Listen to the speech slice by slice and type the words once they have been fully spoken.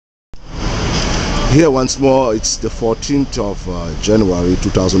Here once more, it's the 14th of January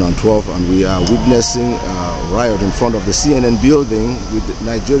 2012, and we are witnessing a riot in front of the CNN building with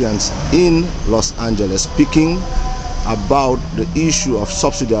Nigerians in Los Angeles speaking about the issue of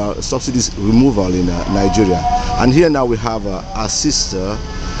subsidies removal in Nigeria. And here now we have our sister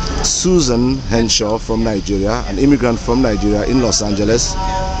Susan Henshaw from Nigeria, an immigrant from Nigeria in Los Angeles.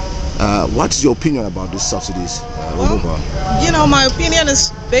 What's your opinion about these subsidies removal? Well, you know, my opinion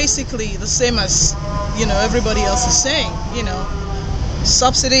is basically the same as, you know, everybody else is saying. You know,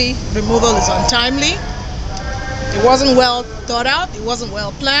 subsidy removal is untimely. It wasn't well thought out. It wasn't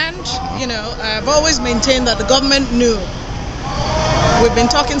well planned. You know, I've always maintained that the government knew. We've been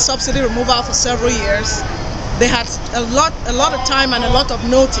talking subsidy removal for several years. They had a lot of time and a lot of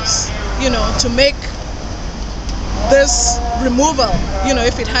notice, you know, to make this removal, you know,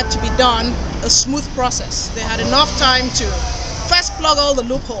 if it had to be done, a smooth process. They had enough time to first plug all the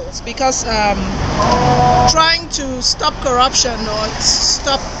loopholes, because trying to stop corruption or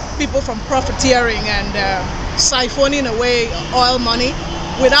stop people from profiteering and siphoning away oil money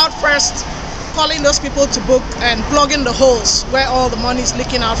without first calling those people to book and plugging the holes where all the money is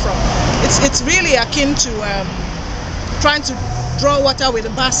leaking out from. It's really akin to trying to draw water with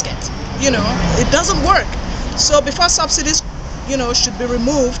a basket. You know, it doesn't work. So before subsidies, you know, should be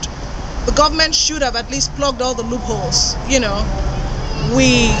removed, the government should have at least plugged all the loopholes. You know,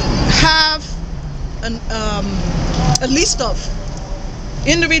 we have a list of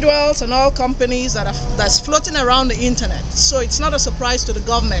individuals and all companies that's floating around the internet. So it's not a surprise to the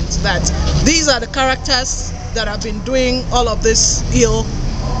government that these are the characters that have been doing all of this ill,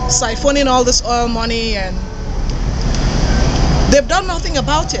 siphoning all this oil money, and they've done nothing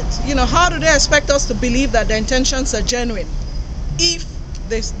about it. You know, how do they expect us to believe that their intentions are genuine if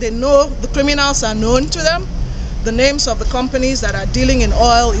they know the criminals are known to them, the names of the companies that are dealing in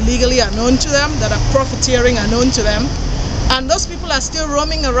oil illegally are known to them, that are profiteering are known to them, and those people are still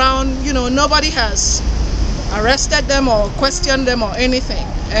roaming around? You know, nobody has arrested them or questioned them or anything,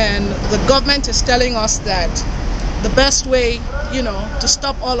 and the government is telling us that the best way, you know, to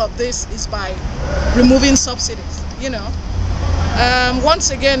stop all of this is by removing subsidies. You know, once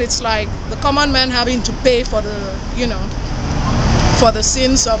again, it's like the common man having to pay for the, you know, for the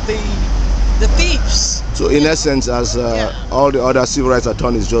sins of the thieves. So in essence, as all the other civil rights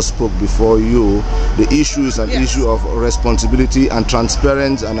attorneys just spoke before you, the issue is an issue of responsibility and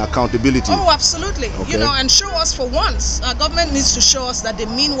transparency and accountability. Oh, absolutely. Okay. You know, and show us for once. Our government needs to show us that they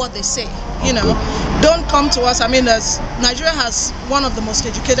mean what they say. You know, don't come to us. I mean, Nigeria has one of the most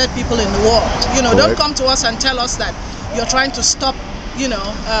educated people in the world. You know, don't come to us and tell us that you're trying to stop, you know,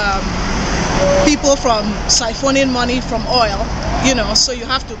 people from siphoning money from oil, you know, so you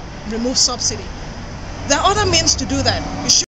have to remove subsidy. There are other means to do that.